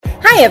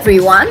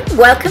everyone,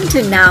 welcome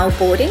to Now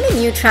Boarding, a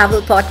new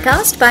travel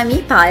podcast by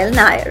me, Payal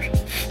Nair.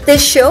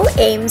 This show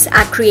aims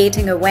at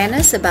creating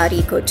awareness about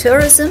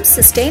ecotourism,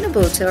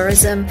 sustainable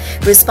tourism,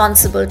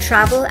 responsible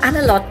travel, and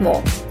a lot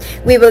more.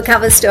 We will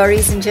cover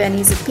stories and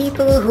journeys of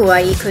people who are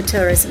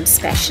ecotourism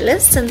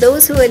specialists and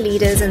those who are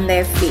leaders in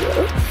their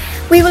field.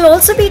 We will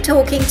also be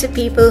talking to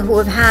people who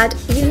have had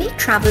unique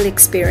travel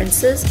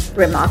experiences,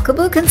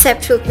 remarkable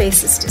conceptual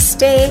places to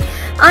stay,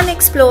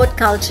 unexplored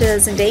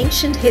cultures, and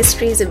ancient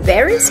histories of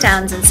various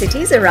towns and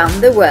cities around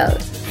the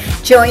world.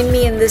 Join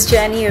me in this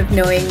journey of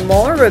knowing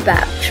more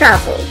about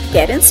travel.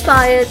 Get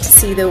inspired to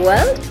see the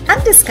world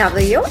and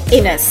discover your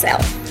inner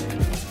self.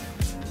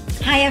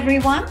 Hi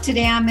everyone,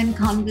 today I'm in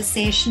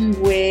conversation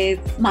with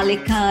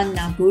Mallika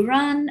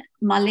Naguran.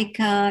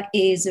 Mallika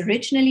is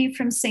originally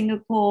from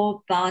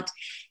Singapore but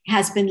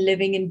has been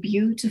living in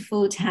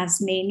beautiful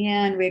Tasmania,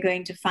 and we're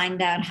going to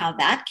find out how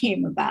that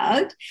came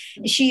about.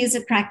 She is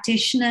a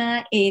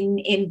practitioner in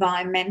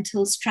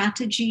environmental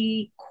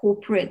strategy,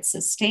 corporate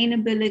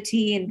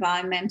sustainability,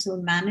 environmental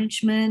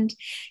management.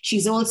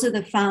 She's also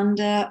the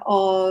founder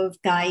of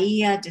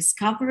Gaia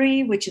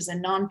Discovery, which is a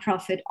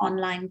nonprofit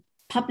online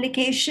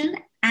publication,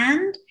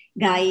 and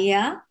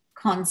Gaia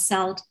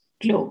Consult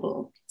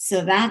Global.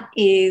 So that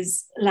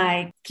is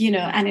an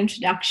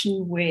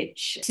introduction,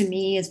 which to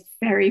me is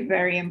very,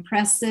 very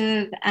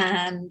impressive.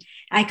 And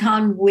I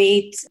can't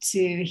wait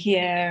to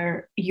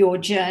hear your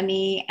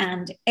journey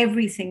and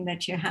everything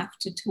that you have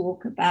to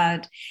talk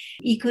about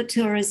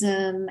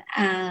ecotourism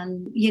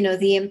and,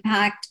 the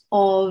impact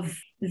of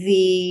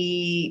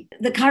the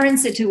current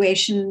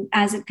situation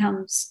as it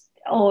comes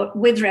or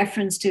with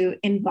reference to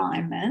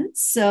environment.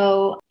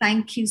 So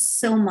thank you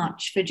so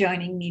much for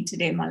joining me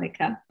today,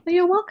 Mallika.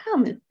 You're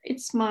welcome.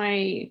 It's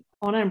my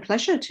honor and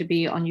pleasure to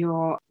be on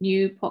your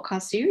new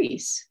podcast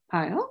series,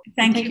 Payal.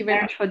 Thank you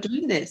very much for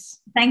doing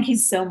this. Thank you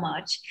so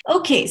much.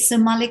 Okay, so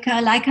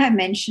Mallika, like I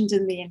mentioned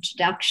in the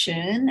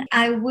introduction,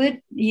 I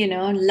would,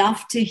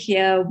 love to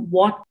hear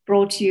what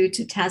brought you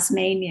to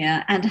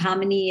Tasmania and how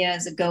many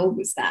years ago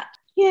was that?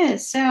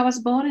 Yes, so I was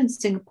born and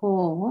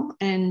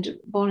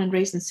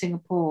raised in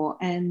Singapore.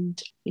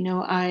 And,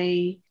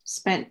 I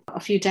spent a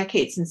few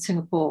decades in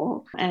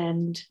Singapore.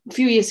 And a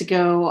few years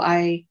ago,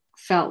 I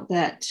felt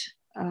that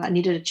I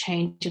needed a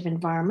change of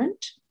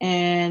environment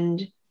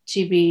and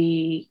to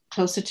be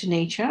closer to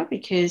nature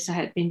because I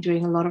had been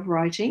doing a lot of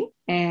writing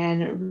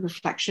and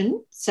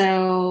reflection.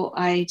 So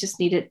I just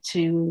needed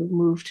to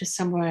move to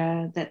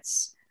somewhere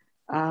that's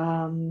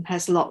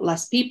has a lot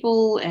less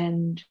people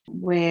and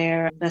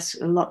where there's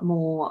a lot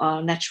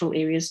more natural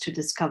areas to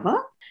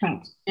discover.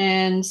 Right.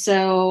 And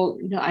so,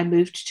 I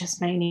moved to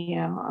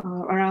Tasmania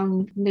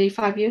around maybe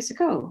 5 years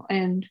ago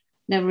and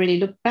never really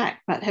looked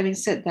back. But having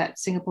said that,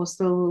 Singapore's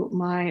still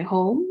my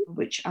home,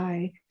 which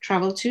I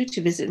travel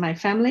to visit my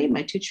family,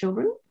 my two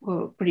children,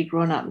 who are pretty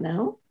grown up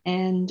now.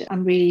 And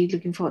I'm really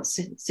looking forward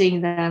to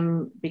seeing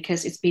them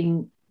because it's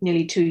been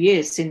nearly 2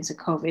 years since the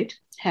COVID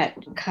had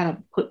kind of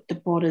put the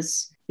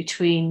borders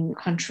between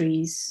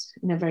countries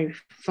in a very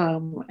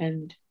firm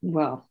and,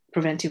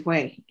 preventive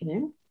way,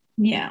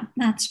 Yeah,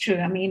 that's true.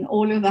 I mean,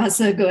 all of us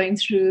are going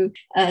through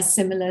a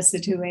similar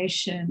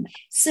situation.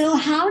 So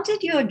how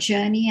did your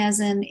journey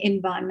as an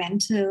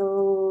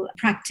environmental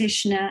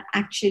practitioner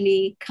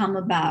actually come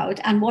about?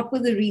 And what were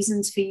the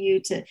reasons for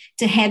you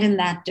to head in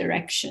that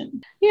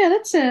direction? Yeah,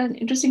 that's an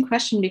interesting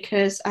question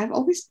because I've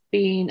always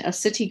been a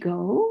city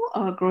girl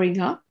growing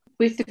up,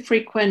 with the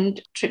frequent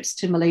trips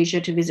to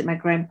Malaysia to visit my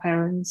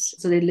grandparents.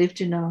 So they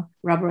lived in a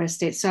rubber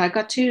estate. So I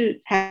got to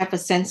have a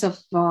sense of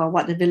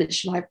what the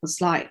village life was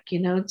like,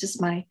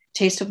 just my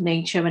taste of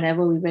nature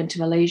whenever we went to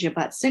Malaysia.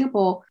 But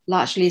Singapore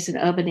largely is an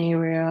urban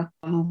area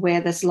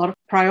where there's a lot of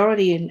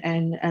priority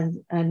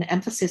and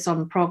emphasis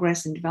on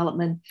progress and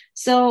development.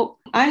 So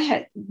I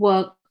had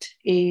worked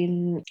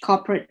in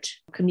corporate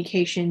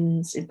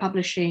communications, in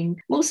publishing,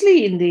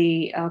 mostly in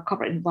the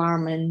corporate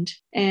environment.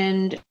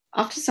 And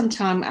after some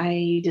time,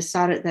 I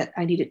decided that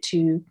I needed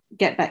to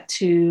get back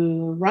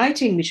to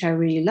writing, which I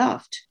really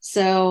loved.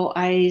 So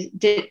I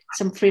did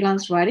some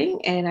freelance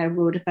writing and I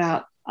wrote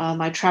about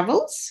my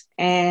travels.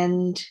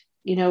 And,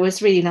 it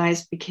was really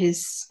nice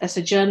because as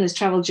a journalist,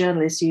 travel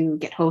journalist, you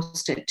get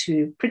hosted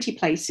to pretty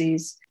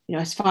places,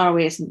 as far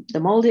away as the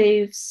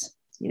Maldives,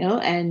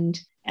 and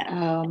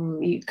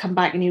you come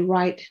back and you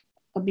write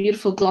a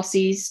beautiful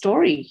glossy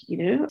story,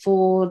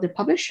 for the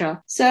publisher.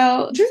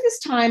 So during this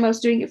time, I was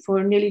doing it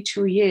for nearly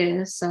 2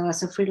 years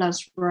as a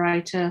freelance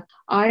writer.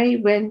 I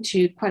went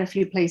to quite a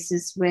few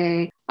places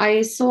where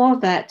I saw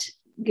that,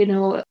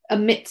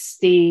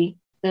 amidst the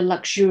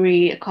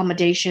luxury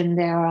accommodation,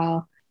 there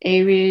are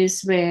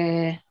areas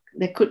where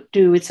they could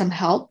do with some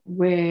help,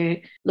 where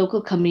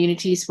local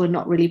communities were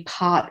not really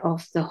part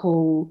of the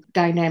whole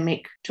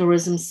dynamic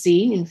tourism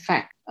scene. In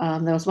fact,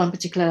 there was one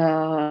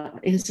particular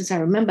instance I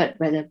remembered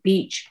where the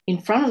beach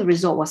in front of the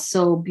resort was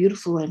so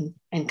beautiful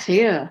and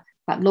clear,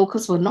 but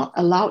locals were not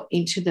allowed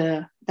into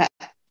that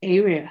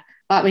area.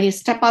 But when you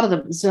step out of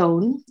the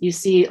zone, you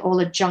see all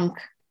the junk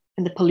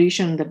and the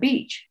pollution on the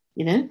beach.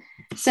 you know.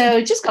 So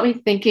it just got me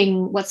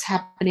thinking what's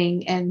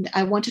happening. And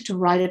I wanted to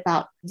write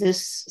about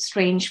this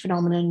strange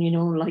phenomenon,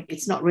 like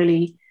it's not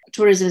really,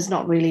 tourism is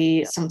not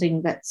really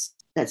something that's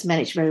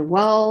managed very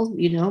well.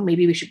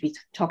 Maybe we should be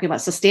talking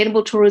about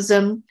sustainable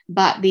tourism,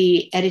 but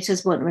the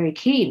editors weren't very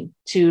keen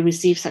to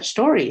receive such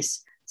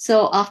stories.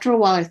 So after a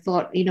while, I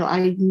thought,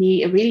 I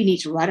really need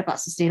to write about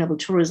sustainable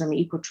tourism,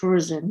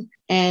 ecotourism.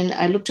 And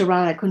I looked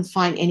around, I couldn't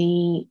find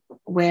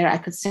anywhere I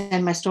could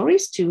send my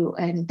stories to.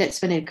 And that's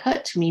when it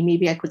occurred to me,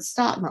 maybe I could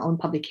start my own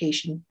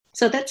publication.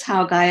 So that's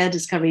how Gaia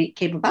Discovery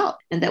came about.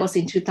 And that was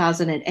in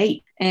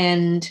 2008.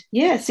 And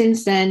yeah,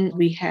 since then,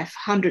 we have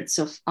hundreds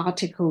of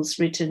articles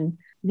written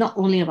not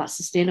only about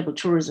sustainable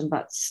tourism,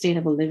 but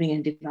sustainable living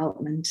and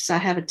development. So I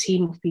have a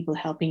team of people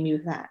helping me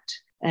with that.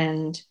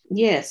 And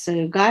yeah,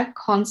 so Gaia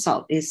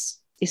Consult is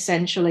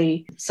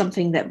essentially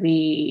something that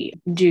we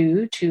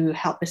do to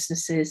help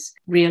businesses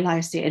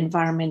realize their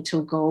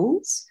environmental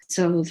goals.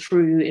 So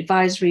through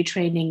advisory,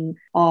 training,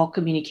 or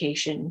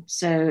communication.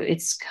 So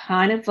it's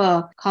kind of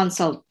a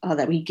consult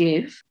that we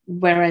give,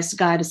 whereas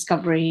Gaia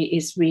Discovery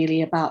is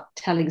really about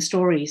telling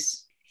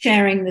stories.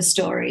 Sharing the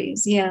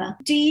stories, yeah.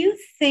 Do you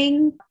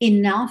think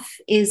enough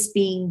is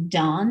being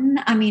done?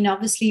 I mean,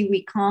 obviously,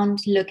 we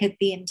can't look at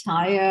the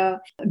entire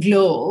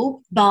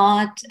globe,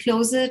 but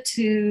closer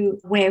to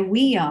where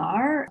we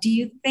are, do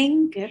you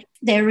think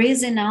there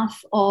is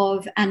enough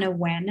of an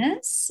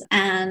awareness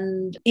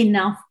and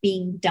enough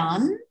being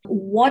done?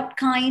 What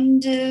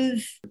kind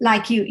of,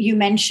 like you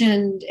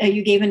mentioned,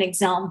 you gave an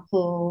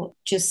example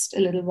just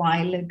a little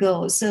while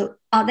ago. So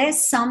are there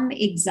some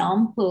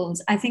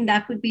examples? I think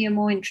that would be a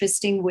more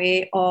interesting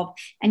way of,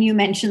 and you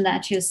mentioned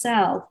that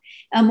yourself,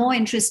 a more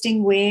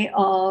interesting way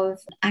of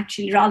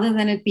actually, rather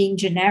than it being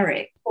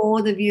generic,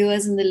 for the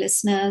viewers and the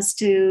listeners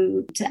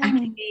to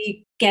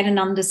actually get an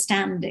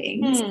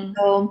understanding.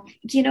 So,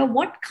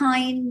 what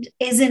kind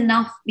is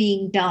enough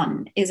being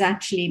done is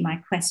actually my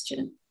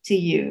question to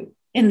you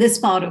in this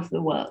part of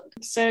the world.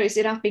 So is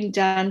enough being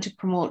done to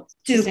promote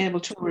sustainable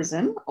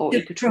tourism or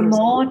to ecotourism?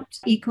 Promote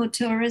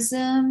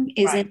ecotourism?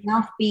 Is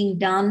enough being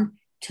done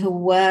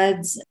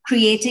towards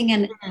creating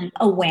an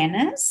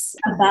awareness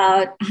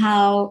about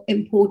how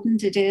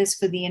important it is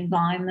for the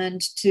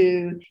environment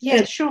to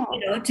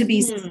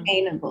be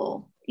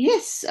sustainable?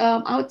 Yes,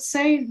 I would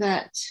say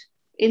that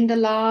in the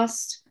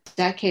last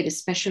decade,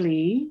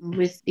 especially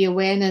with the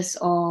awareness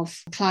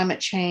of climate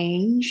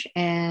change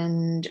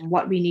and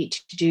what we need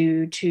to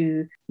do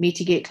to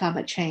mitigate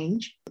climate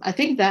change, I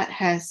think that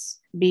has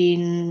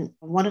been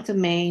one of the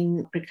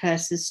main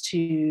precursors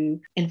to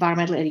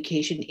environmental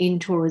education in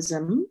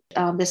tourism.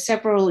 There's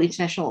several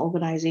international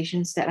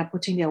organizations that are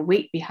putting their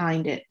weight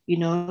behind it,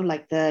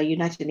 like the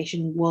United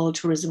Nations World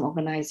Tourism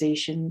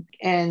Organization.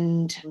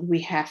 And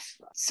we have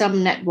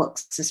some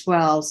networks as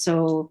well.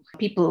 So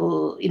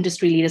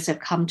industry leaders have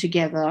come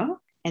together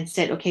and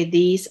said, okay,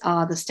 these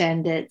are the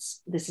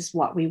standards. This is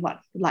what we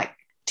like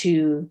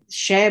to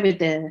share with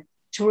the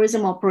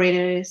tourism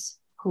operators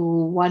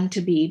who want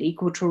to be in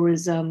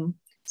ecotourism.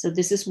 So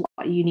this is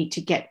what you need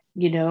to get,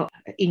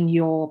 in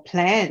your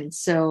plan.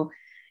 So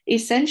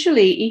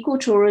essentially,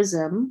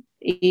 ecotourism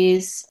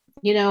is,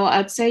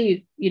 I'd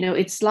say,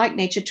 it's like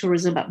nature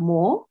tourism, but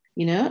more,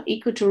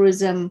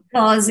 ecotourism.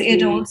 Because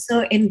it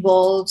also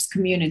involves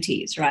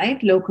communities,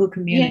 right? Local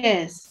communities.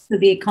 Yes. So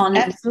the economy.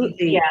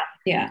 Absolutely.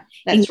 Yeah.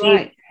 That's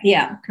right.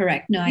 Yeah,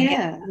 correct. No, I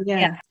get it.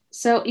 Yeah.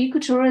 So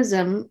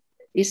ecotourism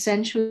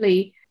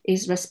essentially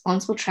is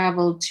responsible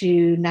travel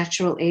to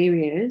natural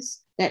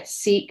areas that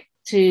seek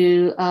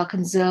to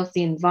conserve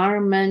the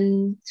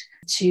environment,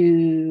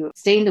 to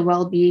sustain the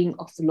well-being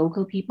of the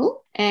local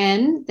people.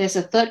 And there's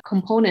a third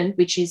component,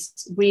 which is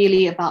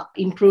really about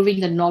improving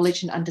the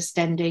knowledge and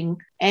understanding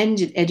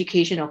and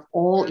education of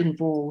all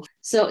involved.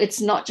 So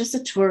it's not just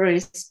the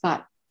tourists,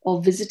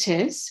 or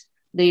visitors.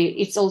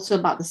 It's also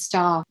about the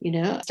staff,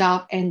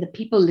 staff and the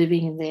people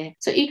living in there.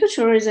 So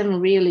ecotourism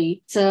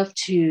really serves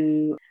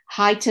to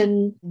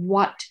heighten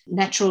what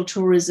natural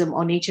tourism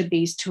or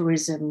nature-based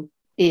tourism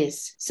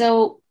is.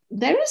 So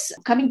there is,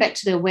 coming back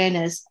to the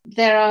awareness,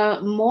 there are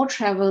more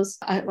travelers.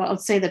 I would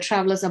say the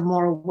travelers are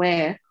more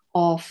aware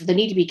of the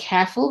need to be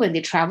careful when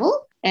they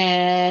travel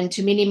and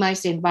to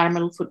minimize the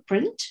environmental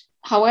footprint.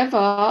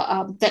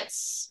 However,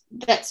 that's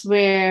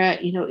where,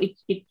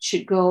 it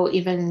should go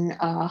even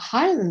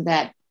higher than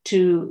that,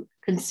 to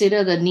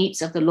consider the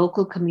needs of the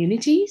local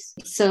communities.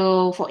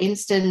 So, for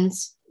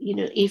instance,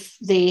 if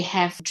they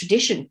have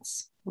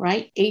traditions,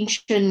 right,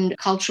 ancient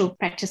cultural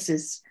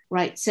practices,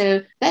 right,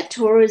 so that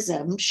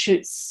tourism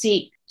should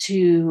seek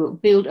to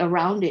build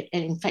around it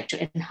and, in fact,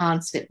 to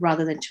enhance it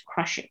rather than to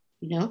crush it.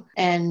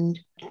 And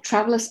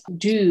travelers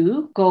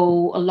do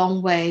go a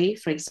long way,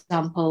 for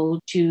example,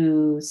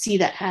 to see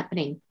that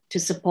happening, to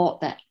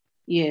support that.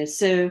 Yeah,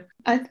 so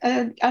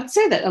I'd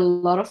say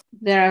that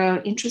there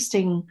are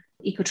interesting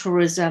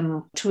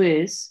ecotourism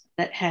tours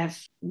that have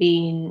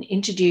been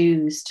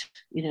introduced,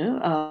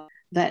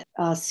 that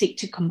seek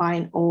to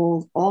combine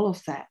all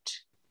of that.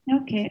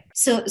 Okay.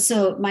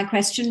 So my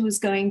question was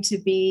going to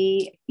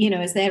be,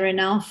 is there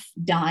enough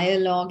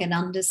dialogue and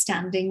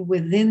understanding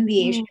within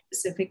the Asia Mm.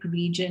 Pacific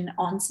region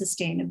on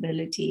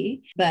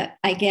sustainability? But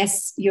I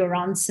guess your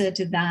answer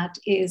to that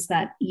is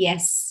that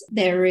yes,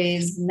 there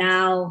is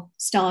now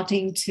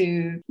starting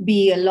to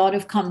be a lot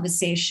of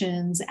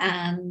conversations,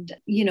 and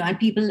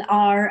people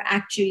are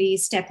actually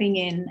stepping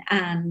in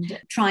and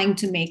trying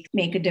to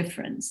make a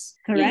difference.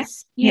 Correct?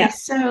 Yes, Yeah.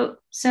 yes.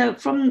 So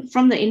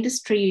from the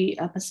industry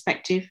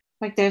perspective,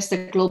 like there's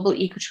the global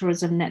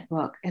ecotourism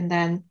network, and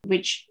then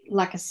which,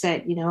 like I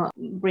said,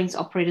 brings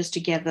operators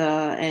together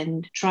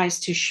and tries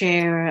to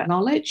share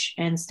knowledge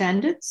and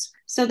standards.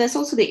 So there's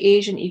also the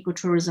Asian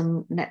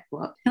ecotourism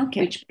network, Okay.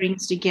 which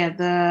brings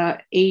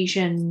together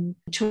Asian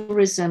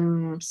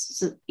tourism,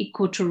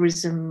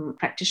 ecotourism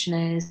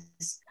practitioners,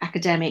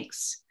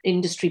 academics,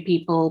 industry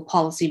people,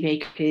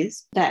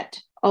 policymakers that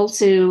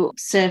also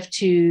serve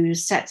to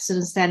set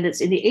certain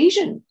standards in the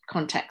Asian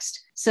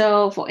context.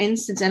 So, for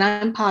instance, and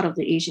I'm part of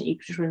the Asian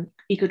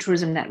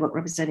Ecotourism Network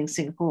representing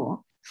Singapore.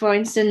 For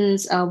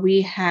instance,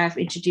 we have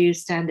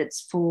introduced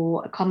standards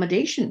for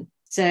accommodation.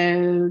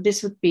 So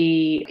this would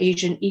be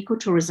Asian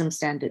ecotourism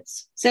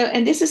standards. So,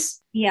 and this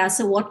is Yeah,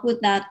 so what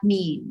would that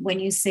mean when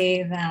you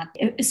say that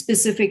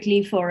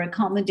specifically for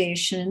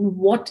accommodation?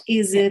 What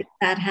is it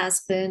that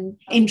has been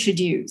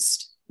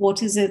introduced?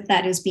 What is it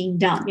that is being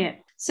done? Yeah.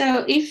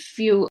 So if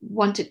you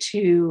wanted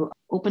to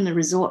open a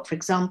resort, for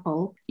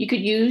example, you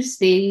could use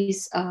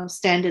these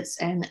standards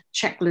and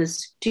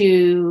checklists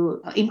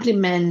to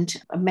implement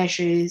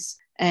measures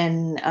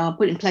and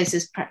put in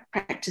place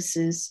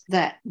practices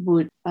that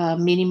would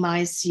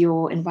minimize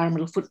your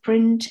environmental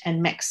footprint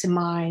and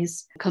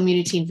maximize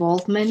community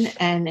involvement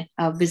and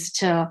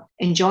visitor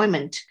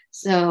enjoyment.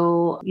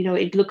 So,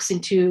 it looks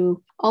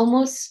into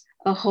almost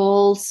a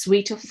whole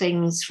suite of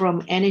things,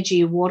 from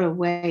energy, water,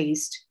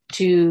 waste,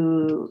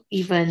 to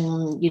even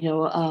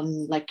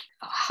like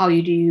how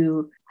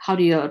do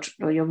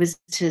your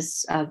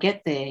visitors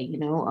get there,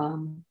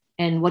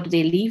 and what do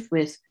they leave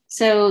with.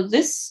 So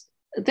this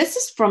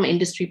is from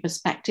industry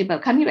perspective.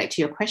 But coming back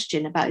to your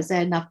question about is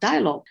there enough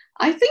dialogue,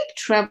 I think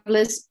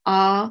travelers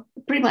are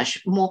pretty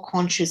much more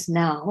conscious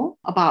now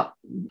about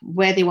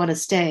where they want to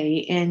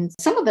stay, and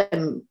some of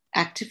them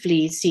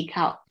actively seek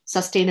out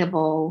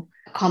sustainable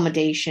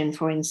accommodation,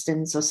 for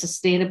instance, or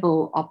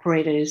sustainable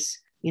operators,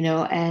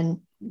 and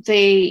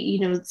they,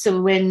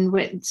 so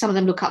when some of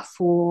them look up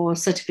for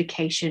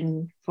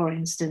certification, for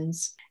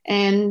instance.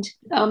 And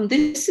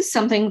this is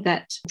something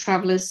that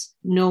travelers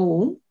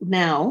know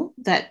now,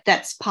 that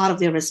that's part of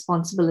their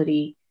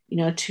responsibility,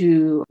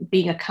 to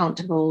being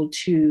accountable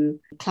to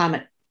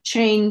climate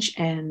change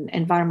and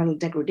environmental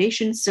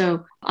degradation.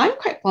 So I'm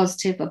quite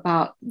positive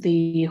about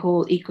the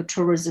whole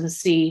ecotourism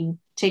scene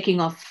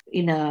taking off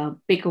in a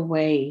bigger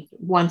way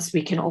once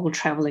we can all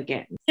travel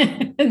again.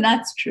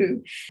 That's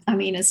true. I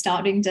mean, it's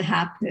starting to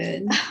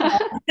happen.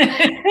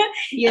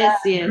 Yes,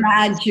 yes.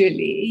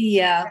 Gradually,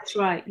 yeah. That's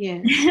right,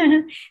 yeah.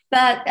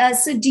 But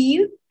so do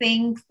you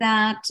think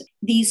that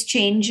these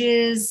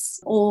changes,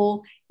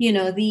 or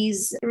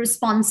these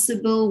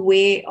responsible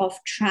way of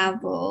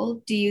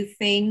travel, do you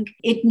think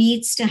it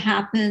needs to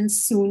happen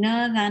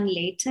sooner than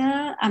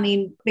later? I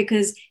mean,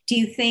 because do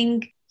you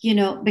think,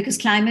 because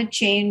climate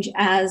change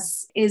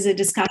is a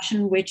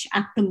discussion which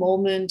at the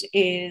moment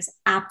is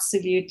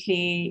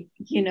absolutely,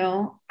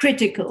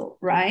 critical,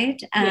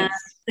 right? And yes.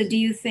 so do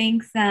you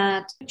think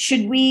that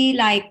should we,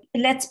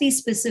 let's be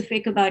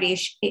specific about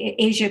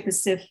Asia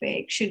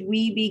Pacific, should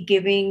we be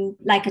giving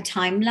like a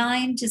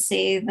timeline to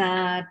say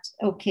that,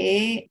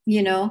 okay,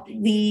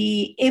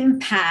 the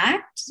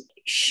impact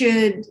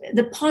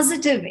the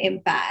positive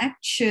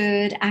impact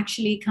should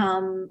actually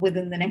come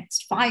within the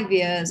next 5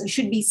 years, or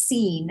should be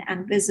seen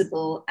and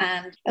visible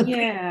and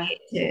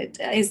appreciated?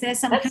 Yeah. Is there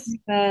some kind of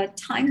a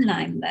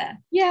timeline there?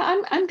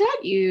 Yeah, I'm glad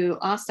you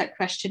asked that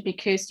question,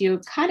 because you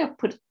kind of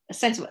put a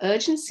sense of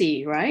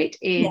urgency, right,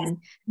 in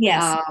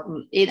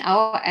in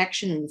our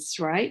actions,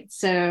 right?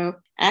 So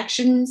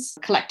actions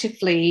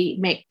collectively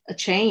make a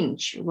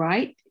change,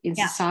 right, in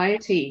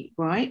society,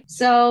 right?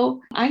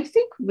 So I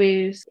think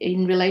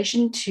in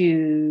relation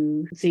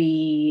to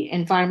the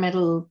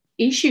environmental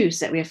issues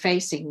that we're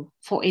facing,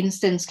 for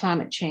instance,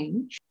 climate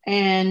change,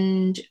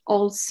 and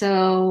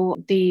also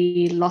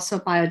the loss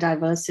of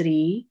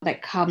biodiversity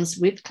that comes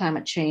with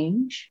climate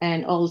change,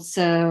 and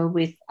also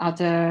with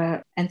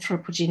other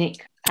anthropogenic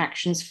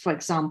actions, for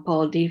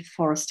example,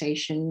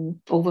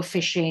 deforestation,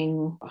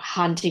 overfishing,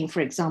 hunting,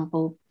 for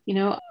example.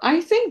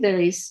 I think there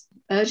is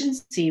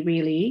urgency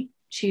really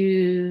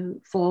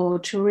for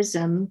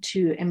tourism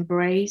to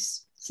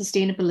embrace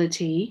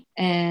sustainability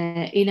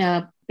in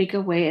a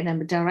bigger way and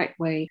a direct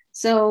way.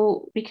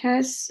 So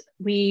because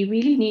we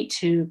really need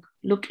to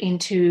look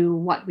into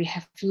what we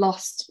have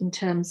lost in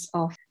terms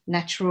of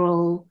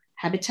natural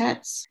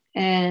habitats,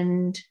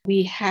 and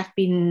we have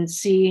been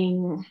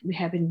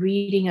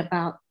reading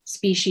about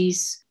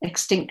species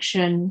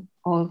extinction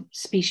or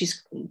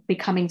species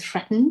becoming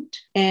threatened.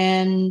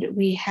 And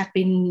we have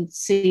been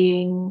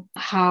seeing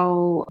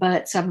how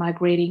birds are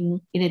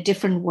migrating in a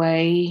different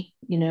way,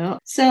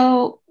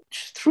 So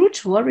through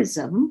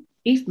tourism,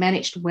 if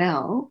managed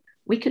well,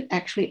 we could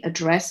actually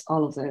address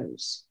all of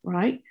those,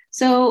 right?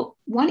 So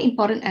one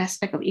important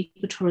aspect of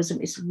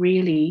ecotourism is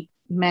really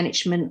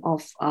management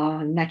of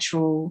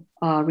natural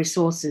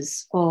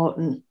resources or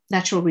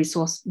natural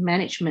resource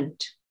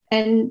management.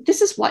 And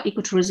this is what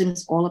ecotourism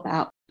is all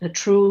about, the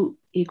true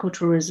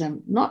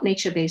ecotourism, not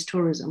nature-based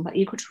tourism, but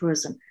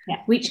ecotourism,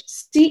 which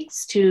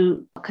seeks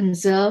to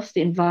conserve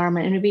the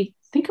environment. And if we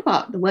think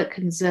about the word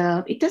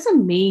conserve, it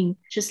doesn't mean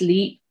just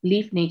leave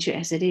nature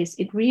as it is.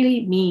 It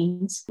really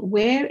means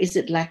where is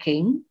it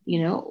lacking?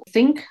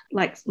 Think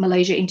like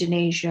Malaysia,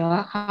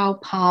 Indonesia, how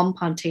palm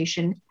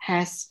plantation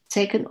has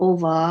taken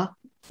over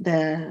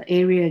the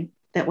area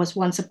that was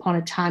once upon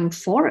a time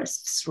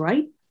forests,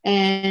 right?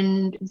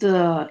 And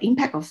the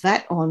impact of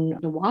that on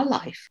the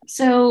wildlife.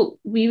 So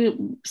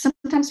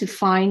sometimes we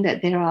find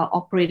that there are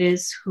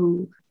operators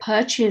who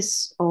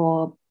purchase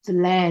or the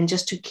land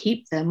just to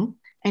keep them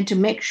and to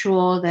make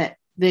sure that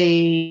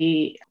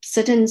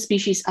certain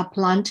species are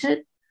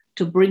planted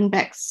to bring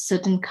back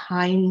certain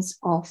kinds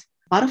of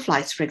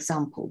butterflies, for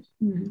example,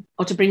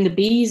 or to bring the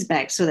bees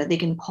back so that they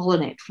can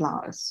pollinate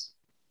flowers,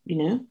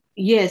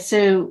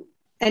 So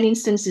an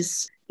instance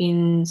is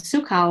in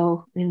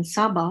Sukau, in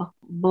Sabah,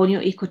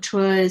 Borneo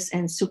Ecotours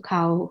and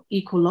Sukau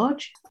Eco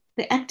Lodge.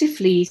 They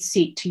actively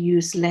seek to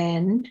use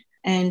land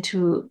and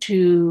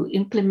to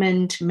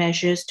implement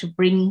measures to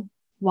bring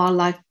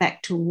wildlife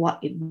back to what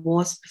it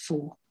was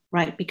before,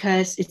 right?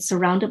 Because it's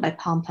surrounded by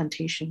palm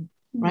plantation,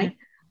 right?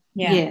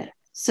 Yeah.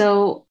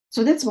 So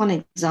that's one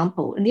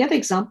example. And the other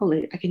example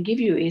I can give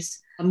you is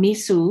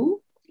Misu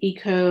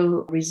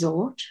Eco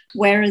Resort.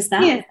 Where is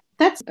that? Yeah,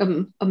 that's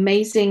an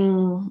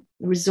amazing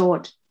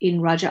resort in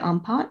Raja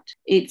Ampat.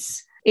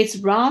 It's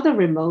rather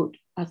remote.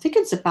 I think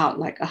it's about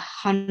like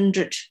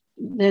 100.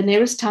 The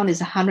nearest town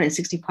is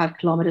 165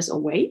 kilometers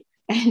away.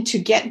 And to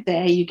get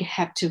there, you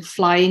have to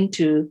fly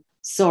into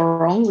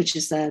Sorong, which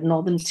is the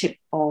northern tip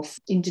of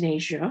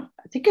Indonesia.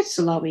 I think it's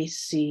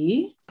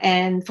Sulawesi.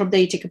 And from there,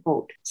 you take a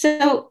boat.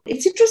 So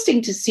it's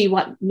interesting to see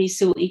what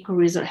Misu Eco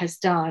Resort has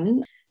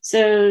done.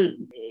 So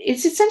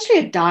it's essentially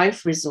a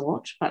dive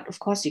resort, but of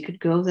course you could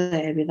go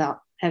there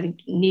without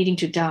needing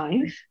to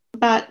dive.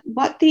 But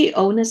what the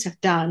owners have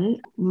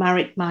done,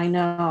 Marit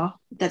Minor,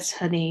 that's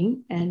her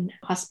name, and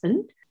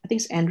husband, I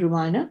think it's Andrew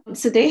Minor.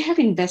 So they have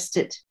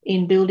invested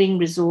in building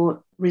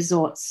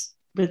resorts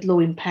with low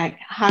impact,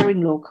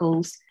 hiring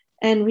locals,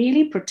 and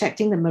really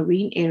protecting the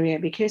marine area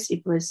because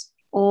it was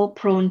all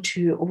prone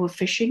to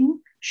overfishing.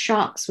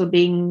 Sharks were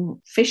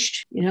being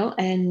fished,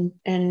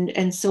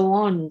 and so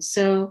on.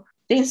 So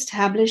they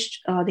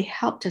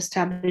helped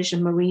establish a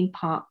marine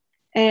park.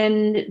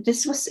 And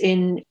this was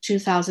in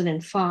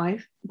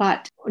 2005.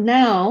 But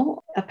now,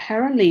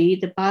 apparently,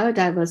 the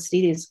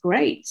biodiversity is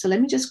great. So let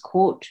me just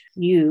quote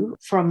you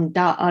from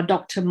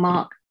Dr.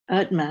 Mark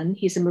Erdman.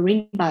 He's a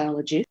marine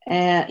biologist.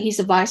 He's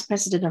the Vice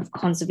President of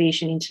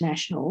Conservation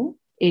International,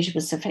 Asia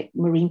Pacific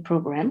Marine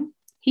Program.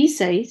 He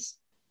says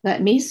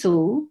that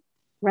Misu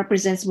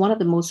represents one of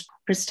the most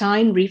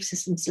pristine reef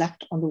systems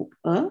left on the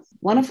Earth,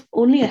 one of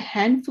only a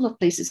handful of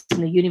places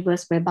in the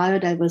universe where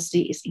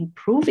biodiversity is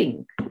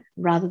improving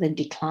rather than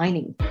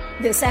declining.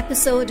 This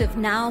episode of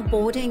Now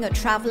Boarding, a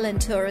Travel and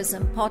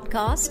Tourism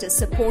podcast, is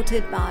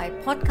supported by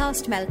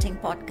Podcast Melting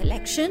Pot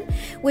Collection,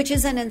 which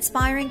is an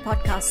inspiring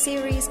podcast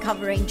series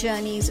covering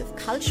journeys of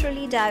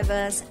culturally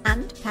diverse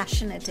and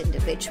passionate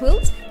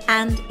individuals.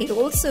 And it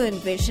also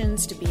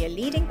envisions to be a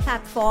leading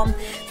platform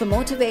for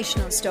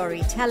motivational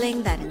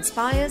storytelling that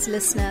inspires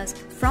listeners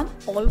from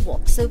all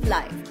walks of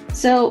life.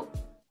 So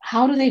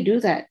how do they do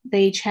that?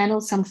 They channel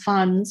some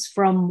funds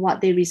from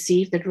what they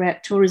receive, the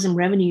tourism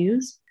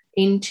revenues,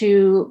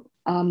 into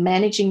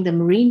managing the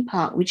marine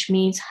park, which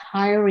means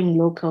hiring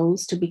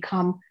locals to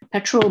become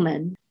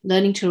patrolmen,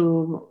 learning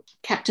to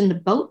captain the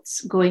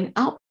boats, going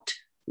out,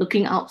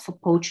 looking out for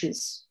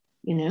poachers,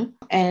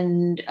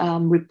 and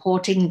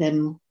reporting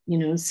them,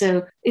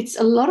 So it's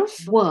a lot of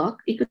work.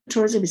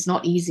 Ecotourism is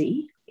not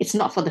easy. It's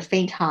not for the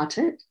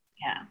faint-hearted.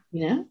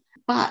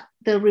 But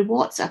the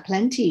rewards are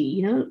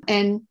plenty,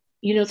 and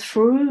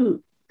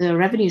through the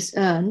revenues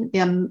earned,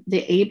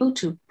 they're able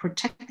to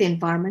protect the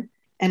environment,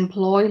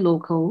 employ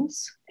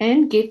locals,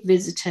 and give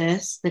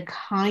visitors the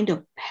kind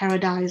of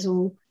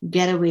paradisal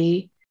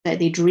getaway that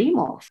they dream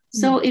of.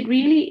 So it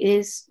really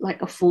is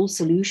like a full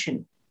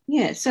solution.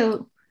 Yeah,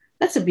 so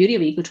that's the beauty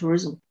of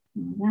ecotourism.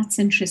 That's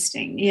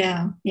interesting.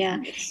 Yeah.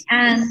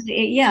 And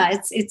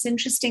it's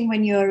interesting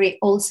when you're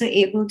also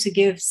able to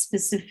give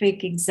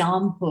specific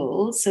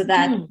examples so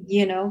that,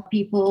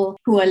 people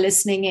who are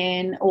listening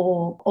in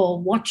or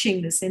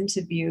watching this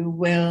interview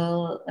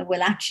will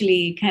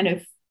actually kind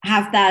of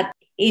have that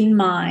in Yeah.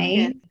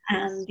 mind.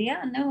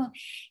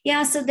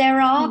 And so there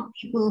are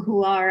people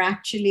who are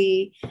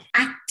actually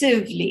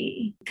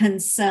actively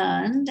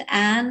concerned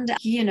and,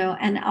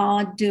 and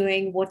are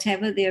doing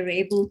whatever they're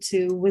able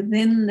to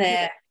within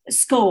their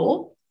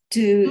scope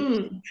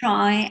to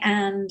try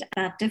and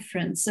that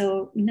difference.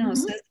 So,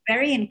 so it's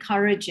very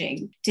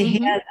encouraging to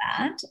hear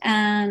that.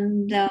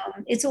 And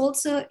it's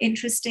also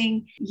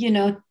interesting,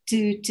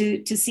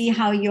 to see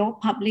how your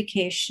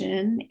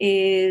publication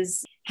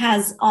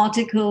has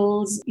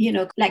articles,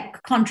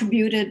 like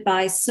contributed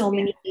by so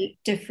many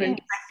different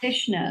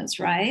practitioners,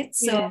 right?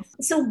 So,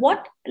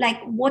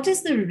 what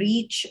is the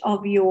reach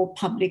of your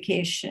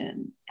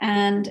publication,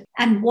 and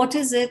what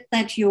is it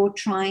that you're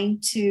trying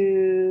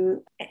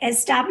to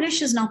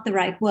establish is not the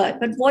right word,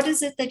 but what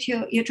is it that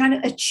you're trying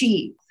to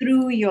achieve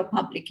through your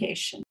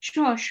publication?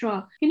 Sure.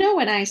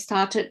 When I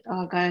started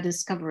Gaia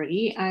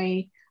Discovery,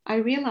 I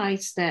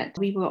realized that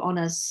we were on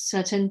a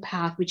certain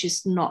path which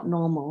is not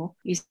normal.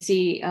 You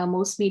see,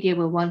 most media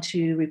will want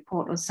to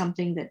report on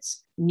something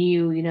that's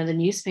new. The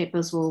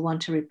newspapers will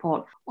want to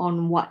report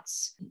on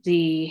what's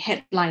the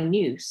headline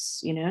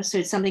news, so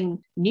it's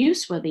something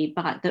newsworthy,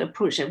 but the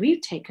approach that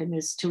we've taken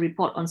is to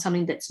report on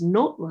something that's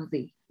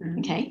noteworthy.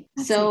 Okay.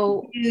 That's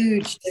so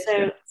huge.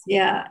 So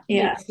yeah.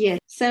 Yes.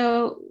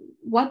 So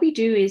what we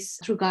do is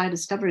through Gaia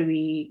Discovery,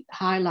 we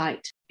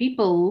highlight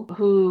people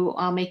who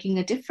are making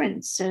a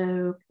difference.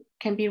 So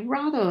can be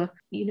rather,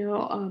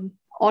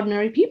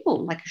 ordinary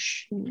people like a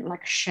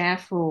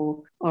chef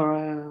or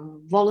a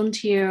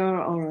volunteer,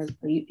 or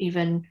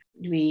even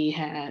we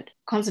had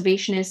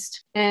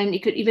conservationists, and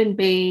it could even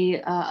be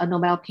a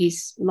Nobel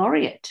Peace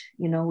Laureate.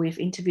 We've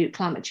interviewed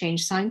climate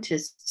change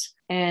scientists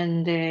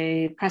and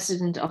the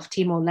president of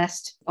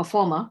Timor-Leste, or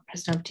former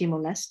president of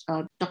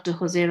Timor-Leste, Dr.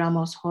 Jose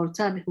Ramos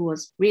Horta, who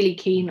was really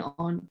keen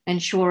on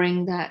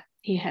ensuring that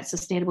he had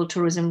sustainable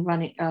tourism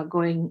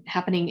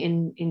happening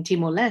in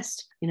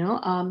Timor-Leste,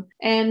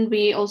 and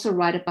we also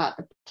write about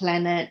the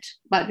planet,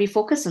 but we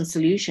focus on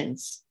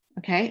solutions.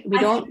 Okay,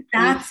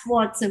 that's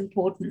what's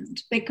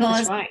important,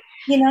 because that's right.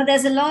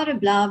 There's a lot of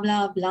blah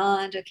blah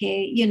blah,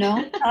 okay,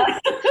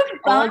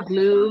 all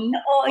gloom,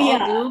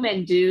 gloom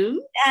and doom.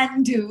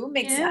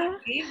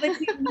 Exactly. But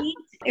you need,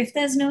 if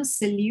there's no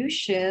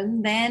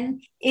solution,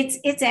 then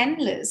it's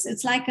endless.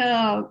 It's like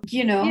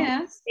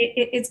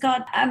it's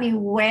got,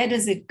 where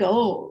does it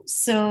go?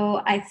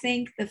 So I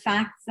think the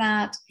fact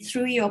that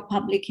through your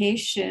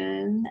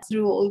publication,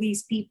 through all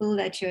these people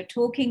that you're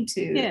talking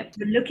to,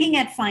 you're looking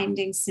at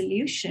finding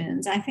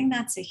solutions, I think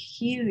that's a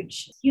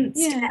huge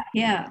step.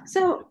 Yeah.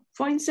 So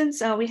for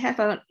instance, we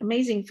have an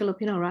amazing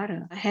Filipino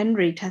writer,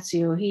 Henry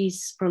Tasio.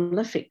 He's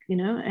prolific,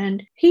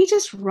 and he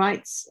just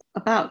writes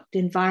about the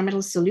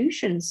environmental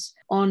solutions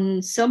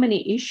on so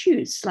many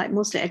issues, like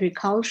mostly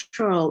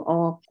agricultural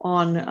or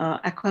on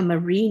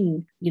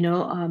aquamarine,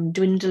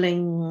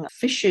 dwindling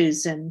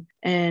fishes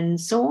and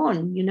so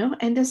on,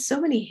 and there's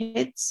so many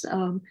hits.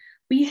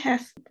 We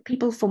have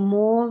people from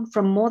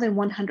more than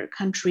 100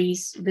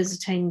 countries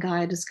visiting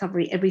Gaia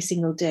Discovery every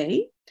single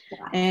day.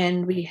 Wow.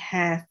 And we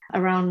have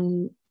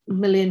around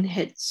million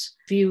hits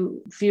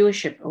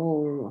viewership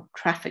or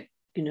traffic,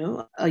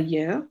 a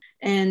year.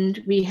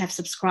 And we have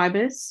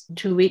subscribers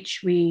to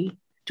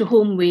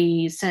whom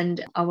we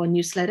send our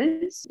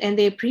newsletters, and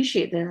they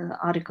appreciate the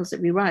articles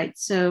that we write.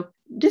 So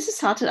this is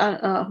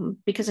started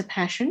because of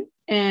passion,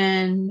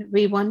 and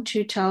we want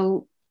to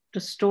tell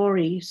the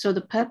story. So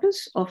the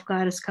purpose of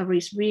Gaia Discovery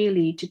is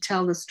really to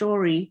tell the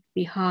story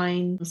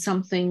behind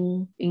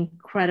something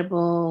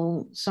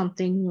incredible,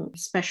 something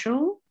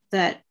special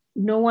that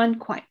no one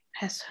quite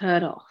has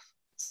heard of.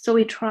 So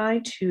we try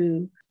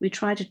to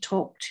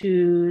talk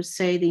to,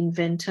 say, the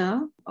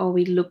inventor, or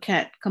we look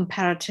at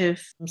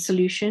comparative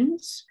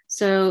solutions.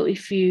 So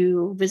if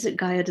you visit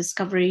Gaia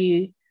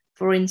Discovery,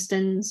 for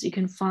instance, you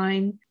can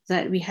find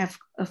that we have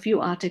a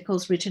few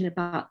articles written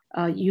about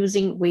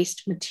using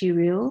waste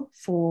material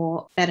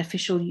for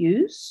beneficial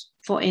use.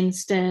 For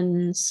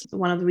instance,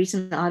 one of the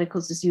recent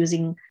articles is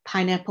using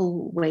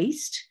pineapple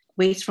waste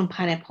from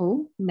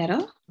pineapple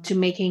matter to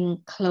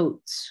making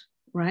clothes,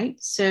 right?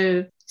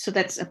 So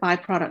that's a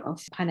byproduct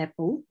of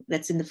pineapple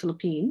that's in the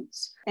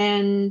Philippines.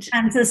 And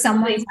so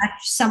someone's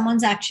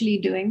actually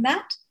doing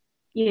that?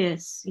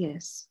 Yes.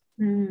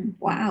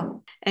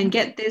 Wow. And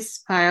get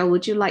this, Payal,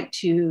 would you like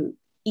to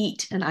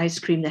eat an ice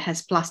cream that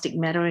has plastic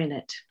matter in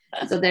it?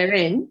 So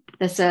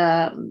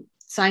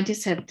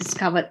scientists have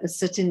discovered a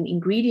certain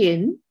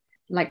ingredient,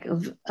 like a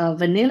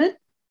vanillin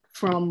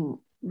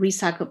from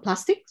recycled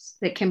plastics,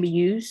 that can be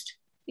used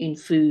in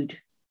food,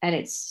 and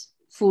it's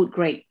food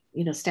grade,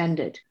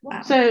 standard.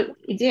 Wow. So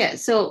we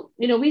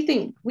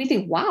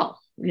think wow,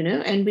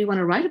 and we want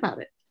to write about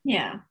it.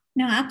 Yeah,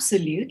 no,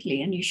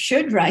 absolutely, and you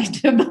should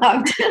write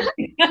about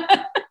it.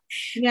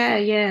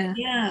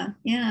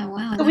 Yeah.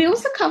 Wow. So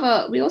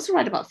we also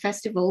write about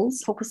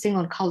festivals, focusing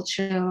on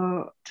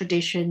culture,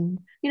 tradition.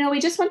 We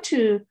just want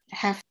to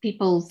have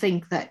people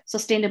think that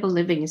sustainable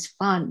living is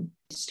fun.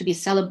 It's to be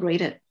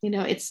celebrated.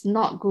 It's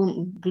not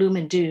gloom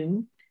and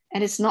doom.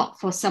 And it's not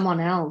for someone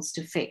else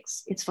to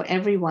fix. It's for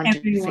everyone to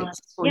fix.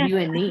 It's for Yeah. you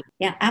and me.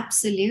 Yeah,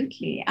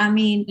 absolutely. I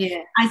mean,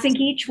 Yeah. I think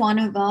each one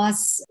of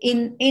us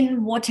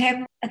in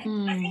whatever I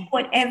think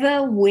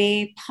whatever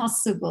way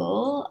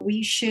possible,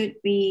 we should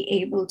be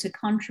able to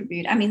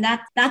contribute. I mean,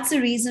 that's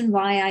the reason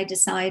why I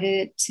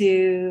decided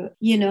to,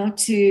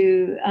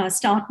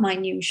 start my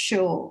new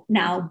show,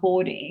 Now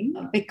Boarding,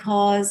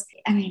 because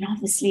I mean,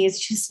 obviously, it's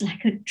just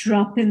like a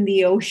drop in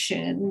the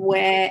ocean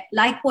where,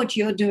 like what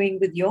you're doing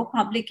with your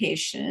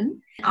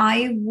publication,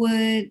 I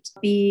would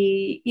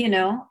be,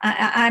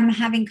 I'm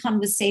having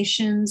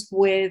conversations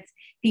with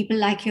people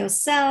like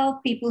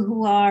yourself, people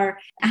who are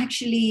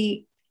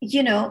actually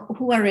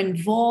who are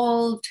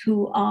involved,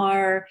 who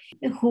are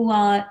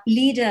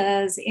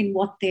leaders in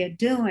what they're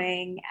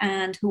doing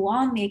and who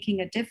are making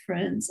a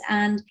difference.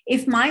 And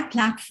if my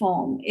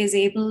platform is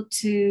able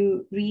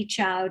to reach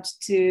out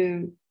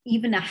to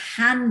even a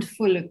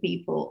handful of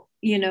people,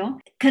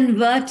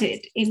 convert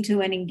it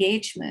into an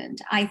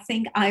engagement, I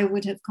think I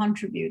would have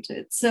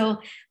contributed.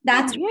 So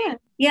that's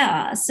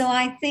so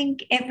I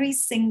think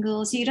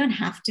so you don't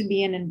have to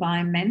be an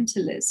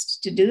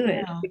environmentalist to do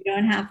it. No. You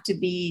don't have to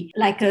be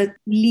like a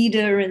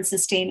leader in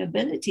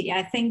sustainability.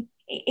 I think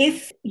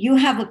if you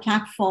have a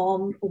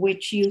platform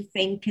which you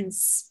think can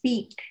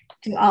speak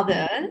to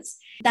others,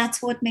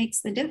 that's what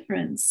makes the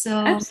difference. So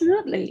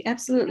absolutely.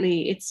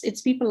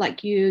 It's people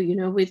like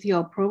you, with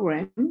your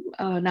program,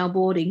 Now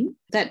Boarding,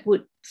 that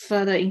would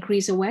further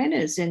increase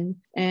awareness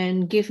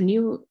and give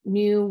new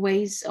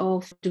ways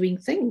of doing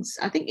things.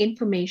 I think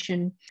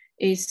information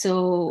is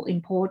so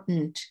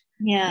important.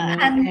 Yeah,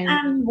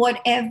 and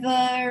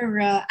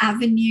whatever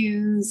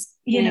avenues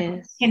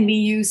can be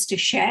used to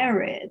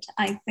share it,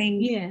 I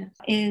think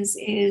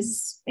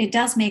is it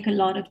does make a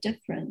lot of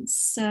difference.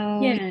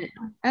 So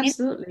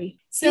absolutely.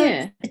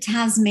 So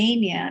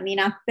Tasmania, I mean,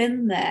 I've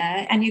been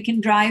there, and you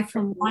can drive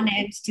from one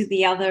end to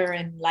the other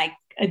in like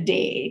a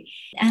day,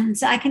 and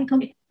so I can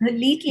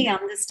completely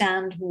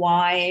understand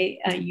why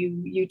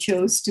you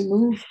chose to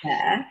move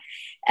there.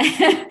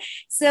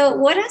 So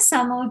what are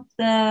some of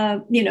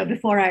the,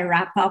 before I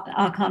wrap up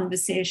our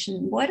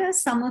conversation, what are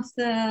some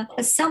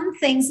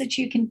things that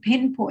you can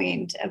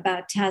pinpoint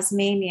about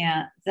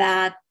Tasmania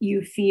that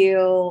you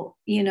feel,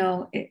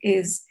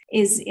 is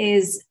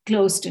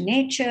close to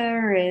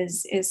nature,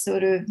 is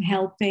sort of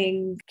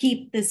helping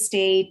keep the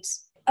state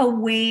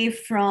away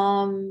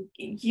from,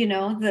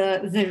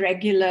 the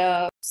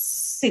regular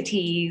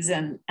cities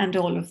and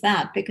all of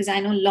that? Because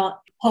I know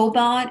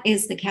Hobart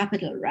is the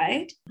capital,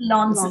 right?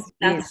 Lawrence,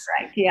 that's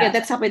right. Yeah,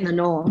 that's up in the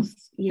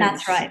north. Yes.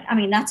 That's right. I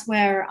mean, that's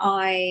where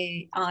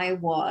I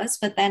was,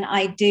 but then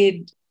I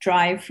did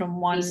drive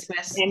from one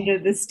end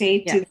of the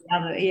state to the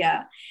other.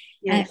 Yeah,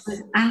 and it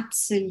was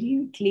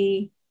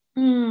absolutely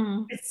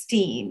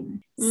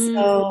pristine.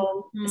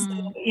 So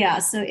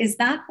is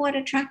that what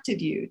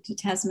attracted you to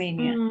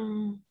Tasmania?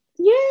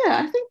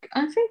 Yeah,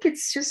 I think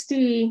it's just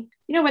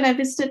when I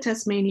visited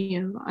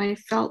Tasmania, I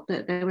felt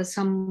that there was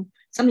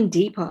something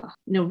deeper,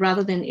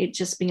 rather than it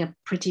just being a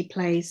pretty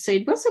place. So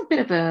it was a bit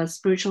of a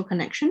spiritual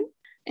connection,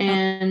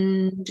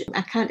 and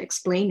I can't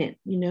explain it,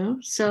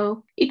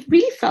 So it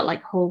really felt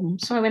like home.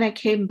 So when I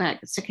came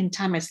back the second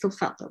time, I still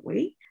felt that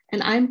way.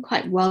 And I'm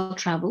quite well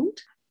traveled.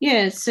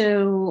 Yeah,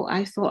 so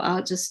I thought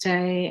I'll just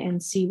stay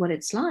and see what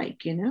it's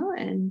like,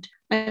 and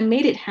I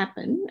made it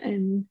happen.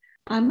 And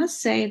I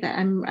must say that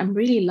I'm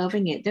really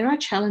loving it. There are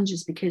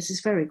challenges because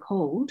it's very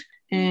cold,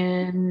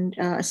 and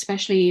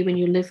especially when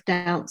you live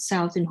down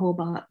south in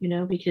Hobart,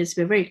 because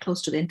we're very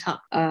close to the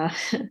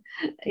Antarctic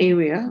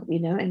area,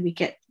 and we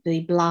get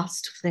the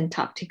blast of the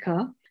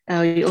Antarctica.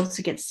 You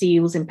also get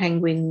seals and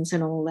penguins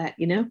and all that,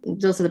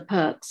 those are the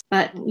perks.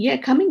 But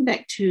coming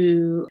back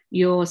to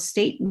your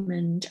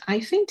statement, I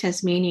think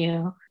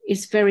Tasmania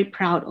is very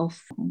proud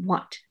of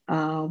what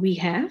we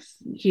have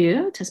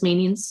here.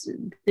 Tasmanians,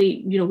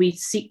 we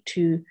seek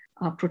to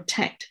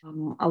protect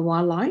our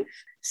wildlife.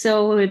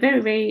 So we're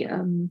very, very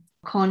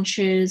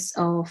conscious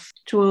of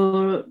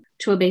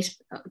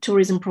tour-based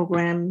tourism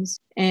programs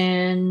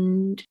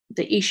and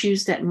the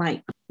issues that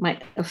might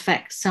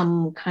affect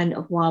some kind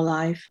of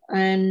wildlife.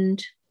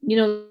 And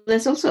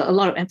there's also a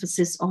lot of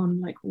emphasis on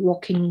like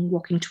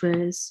walking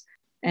tours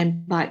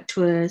and bike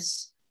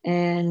tours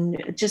and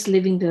just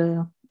living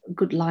the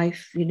good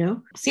life,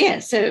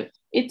 so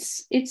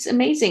it's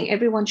amazing.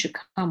 Everyone should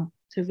come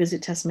to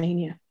visit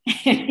Tasmania.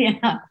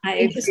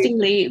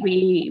 Interestingly,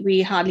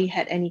 we hardly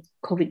had any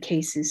COVID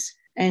cases,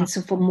 and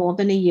so for more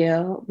than a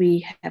year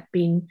we have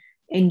been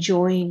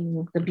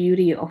enjoying the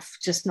beauty of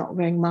just not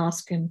wearing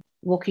masks and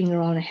walking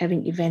around and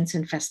having events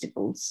and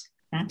festivals.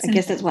 I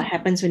guess that's what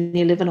happens when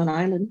you live on an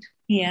island.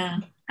 Yeah,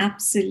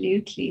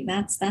 Absolutely.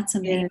 That's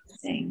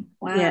amazing.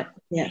 Wow. Yeah.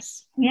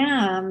 Yes.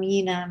 Yeah, I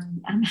mean,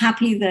 I'm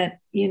happy that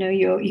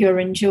you're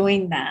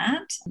enjoying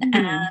that,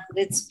 and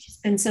it's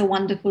just been so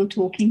wonderful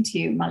talking to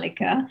you,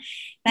 Mallika.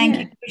 Thank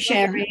you for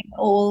sharing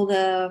all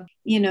the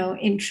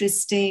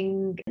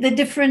interesting, the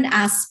different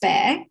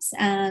aspects,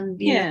 and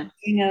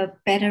bring a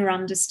better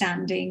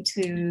understanding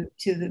to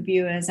the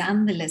viewers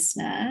and the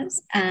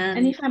listeners.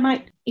 And if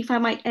I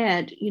might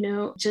add,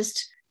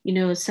 just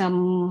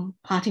some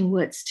parting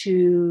words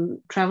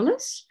to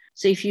travelers.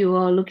 So if you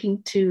are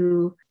looking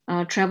to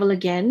travel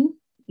again,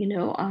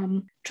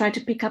 try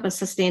to pick up a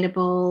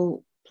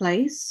sustainable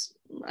place.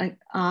 Like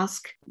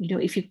ask,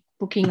 if you're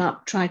booking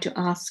up, try to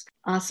ask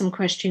some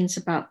questions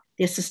about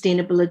their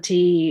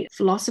sustainability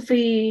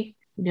philosophy.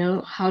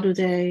 How do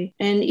they?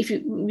 And if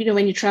you,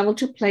 when you travel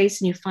to a place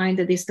and you find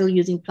that they're still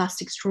using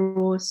plastic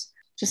straws,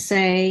 just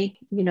say,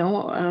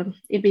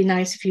 it'd be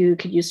nice if you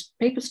could use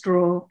paper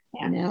straw.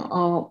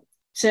 Or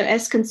so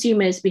as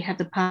consumers, we have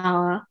the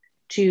power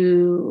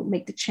to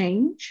make the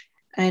change,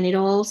 and it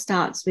all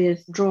starts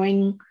with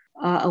drawing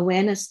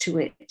awareness to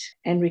it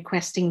and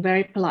requesting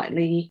very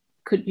politely,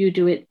 could you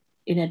do it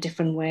in a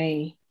different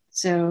way?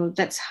 So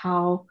that's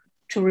how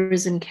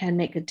tourism can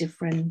make a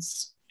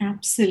difference.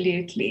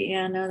 Absolutely.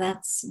 I know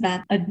that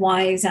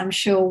advice, I'm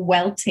sure,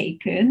 well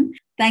taken.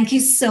 Thank you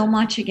so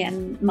much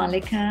again,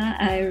 Mallika.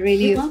 I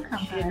really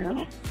appreciate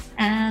it.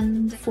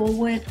 And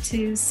forward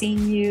to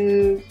seeing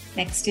you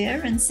next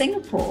year in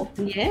Singapore.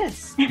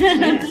 Yes.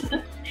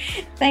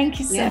 Thank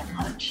you so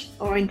much.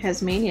 Or in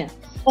Tasmania.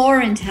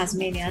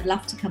 I'd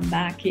love to come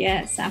back.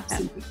 Yes,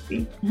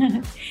 absolutely.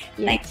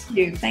 Thank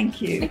you.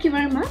 Thank you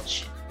very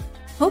much.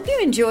 Hope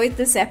you enjoyed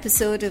this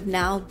episode of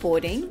Now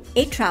Boarding,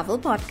 a travel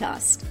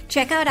podcast.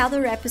 Check out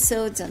other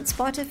episodes on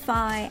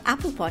Spotify,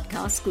 Apple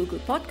Podcasts, Google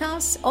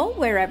Podcasts, or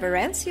wherever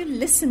else you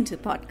listen to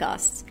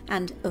podcasts.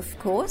 And of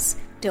course,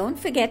 don't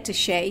forget to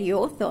share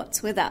your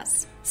thoughts with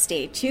us.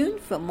 Stay tuned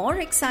for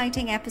more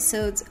exciting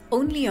episodes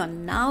only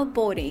on Now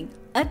Boarding,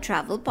 a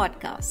travel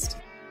podcast.